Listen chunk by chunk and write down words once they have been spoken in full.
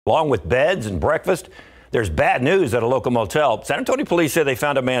Along with beds and breakfast, there's bad news at a local motel. San Antonio police say they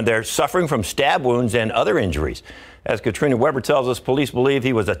found a man there suffering from stab wounds and other injuries. As Katrina Weber tells us, police believe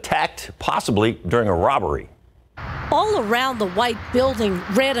he was attacked, possibly during a robbery. All around the white building,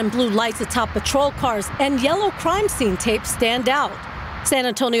 red and blue lights atop patrol cars and yellow crime scene tape stand out. San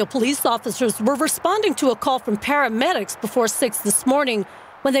Antonio police officers were responding to a call from paramedics before 6 this morning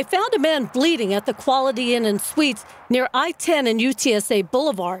when they found a man bleeding at the Quality Inn and Suites near I-10 and UTSA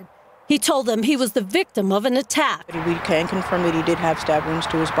Boulevard. He told them he was the victim of an attack. We can confirm that he did have stab wounds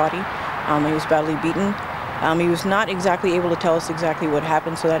to his body. He was badly beaten. He was not exactly able to tell us exactly what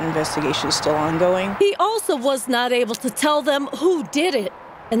happened, so that investigation is still ongoing. He also was not able to tell them who did it,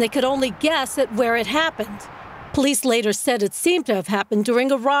 and they could only guess at where it happened. Police later said it seemed to have happened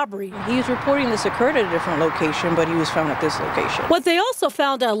during a robbery. He's reporting this occurred at a different location, but he was found at this location. What they also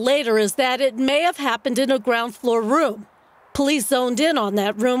found out later is that it may have happened in a ground floor room. Police zoned in on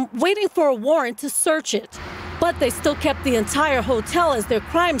that room, waiting for a warrant to search it. But they still kept the entire hotel as their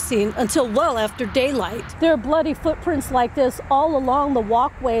crime scene until well after daylight. There are bloody footprints like this all along the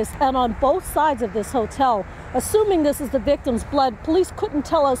walkways and on both sides of this hotel. Assuming this is the victim's blood, police couldn't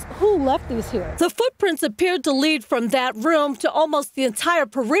tell us who left these here. The footprints appeared to lead from that room to almost the entire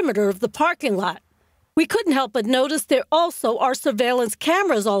perimeter of the parking lot. We couldn't help but notice there also are surveillance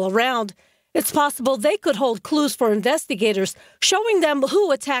cameras all around. It's possible they could hold clues for investigators, showing them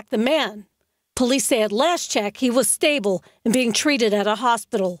who attacked the man. Police say at last check he was stable and being treated at a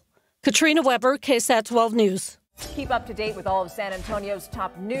hospital. Katrina Weber, KSAT 12 News. Keep up to date with all of San Antonio's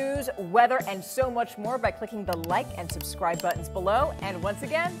top news, weather, and so much more by clicking the like and subscribe buttons below. And once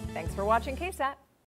again, thanks for watching KSAT.